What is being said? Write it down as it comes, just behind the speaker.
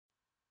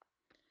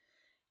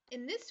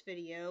In this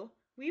video,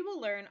 we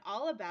will learn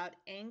all about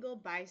angle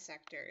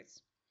bisectors.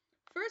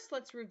 First,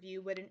 let's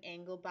review what an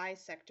angle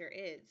bisector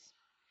is.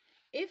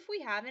 If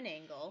we have an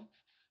angle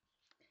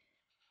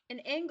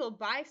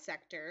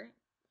bisector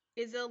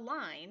is a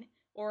line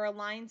or a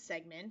line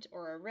segment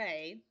or a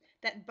ray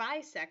that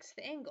bisects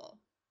the angle.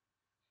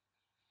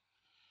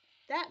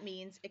 That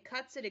means it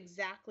cuts it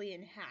exactly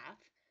in half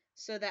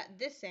so that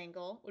this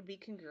angle would be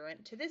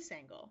congruent to this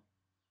angle.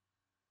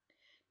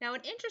 Now,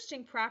 an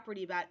interesting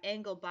property about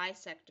angle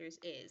bisectors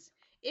is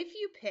if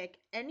you pick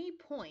any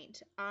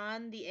point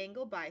on the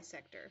angle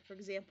bisector, for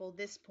example,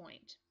 this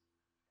point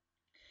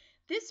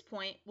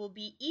will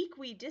be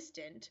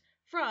equidistant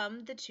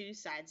from the two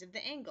sides of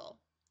the angle.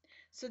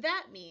 So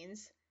that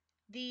means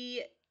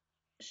the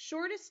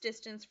shortest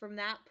distance from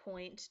that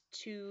point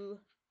to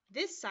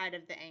this side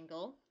of the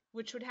angle,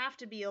 which would have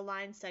to be a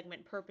line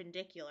segment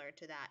perpendicular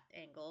to that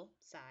angle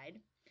side,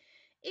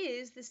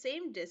 is the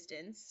same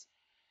distance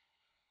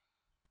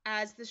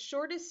as the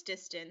shortest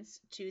distance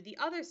to the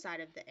other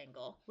side of the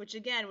angle, which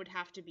again would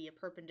have to be a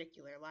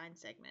perpendicular line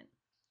segment.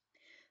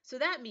 So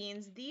that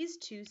means these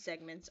two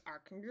segments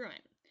are congruent.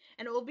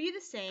 And it will be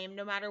the same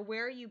no matter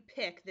where you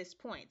pick this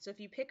point. So if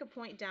you pick a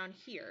point down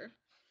here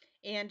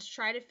and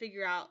try to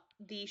figure out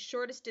the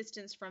shortest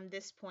distance from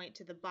this point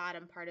to the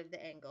bottom part of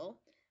the angle,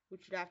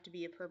 which would have to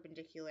be a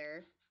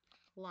perpendicular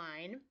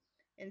line,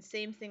 and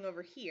same thing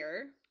over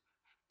here,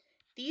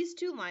 these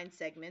two line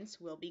segments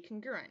will be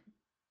congruent.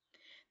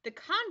 The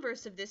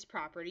converse of this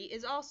property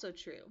is also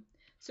true.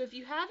 So if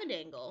you have an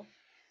angle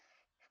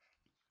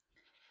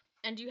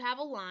and you have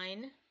a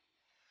line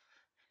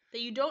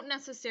that you don't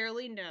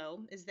necessarily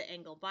know is the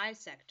angle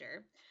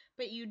bisector,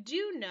 but you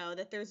do know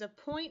that there's a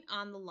point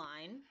on the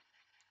line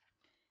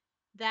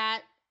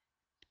that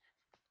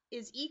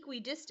is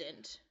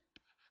equidistant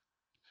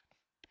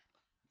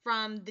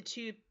from the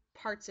two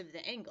parts of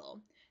the angle,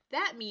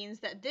 that means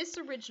that this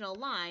original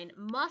line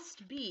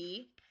must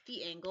be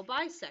the angle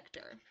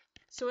bisector.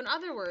 So in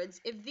other words,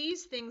 if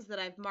these things that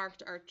I've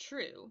marked are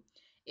true,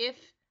 if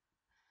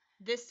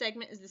this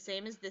segment is the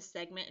same as this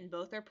segment and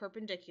both are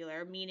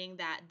perpendicular, meaning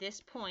that this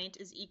point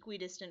is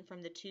equidistant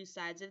from the two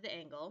sides of the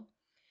angle,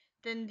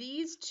 then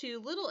these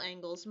two little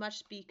angles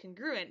must be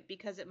congruent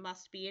because it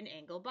must be an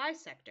angle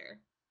bisector.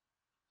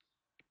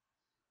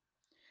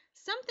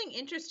 Something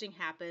interesting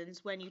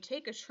happens when you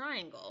take a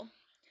triangle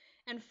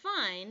and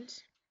find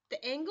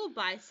the angle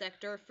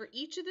bisector for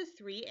each of the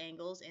three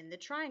angles in the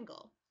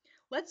triangle.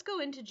 Let's go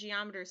into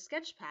Geometer's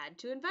Sketchpad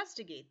to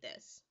investigate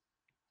this.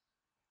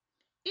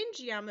 In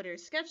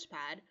Geometer's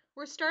Sketchpad,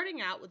 we're starting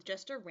out with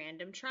just a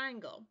random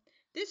triangle.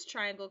 This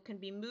triangle can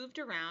be moved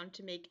around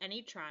to make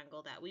any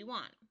triangle that we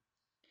want.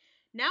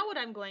 Now what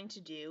I'm going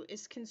to do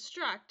is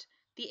construct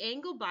the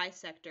angle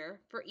bisector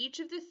for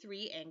each of the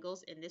three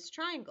angles in this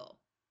triangle.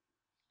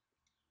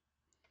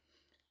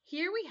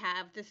 Here we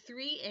have the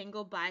three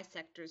angle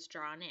bisectors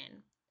drawn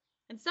in.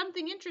 And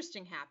something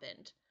interesting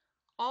happened.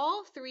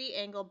 All three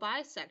angle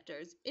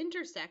bisectors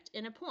intersect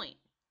in a point,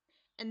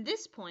 and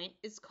this point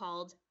is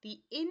called the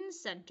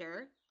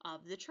incenter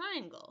of the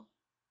triangle.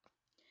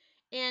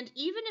 And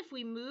even if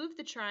we move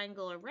the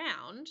triangle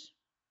around,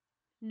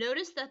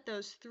 notice that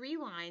those three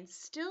lines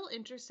still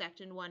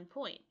intersect in one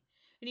point.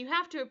 And you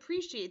have to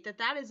appreciate that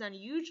that is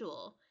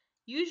unusual.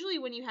 Usually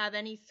when you have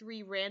any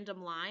three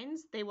random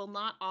lines, they will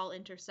not all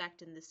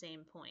intersect in the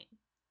same point.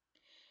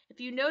 If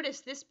you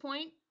notice this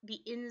point,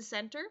 the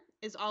incenter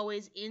is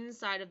always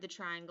inside of the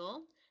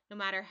triangle, no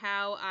matter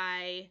how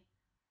I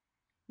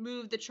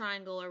move the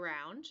triangle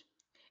around.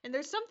 And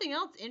there's something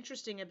else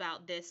interesting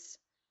about this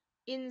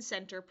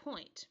incenter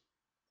point.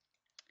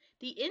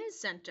 The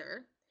incenter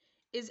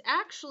is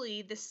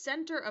actually the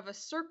center of a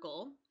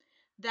circle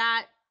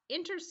that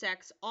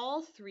intersects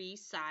all three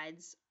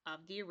sides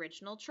of the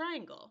original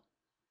triangle.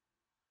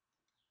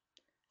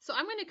 So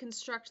I'm going to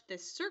construct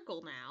this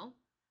circle now.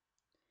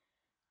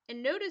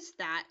 And notice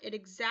that it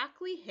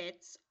exactly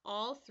hits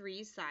all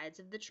three sides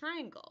of the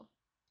triangle.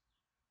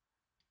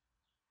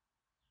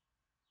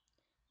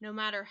 No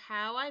matter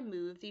how I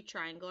move the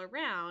triangle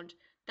around,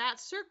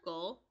 that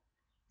circle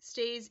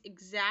stays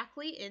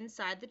exactly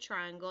inside the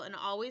triangle and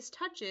always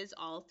touches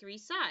all three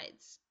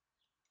sides.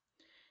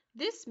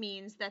 This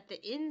means that the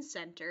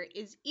incenter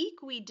is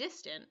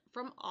equidistant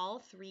from all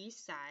three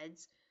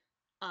sides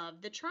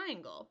of the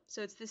triangle.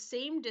 So it's the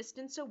same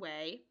distance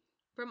away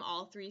from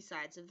all three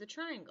sides of the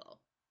triangle.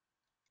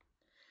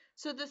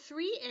 So the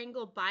three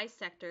angle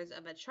bisectors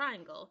of a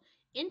triangle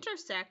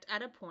intersect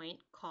at a point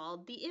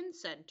called the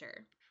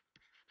incenter.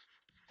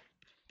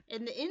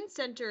 And the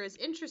incenter is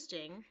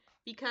interesting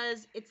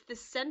because it's the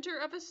center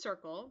of a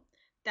circle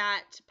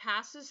that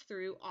passes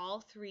through all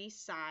three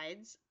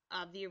sides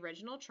of the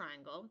original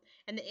triangle,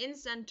 and the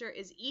incenter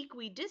is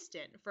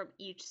equidistant from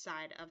each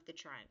side of the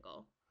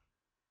triangle.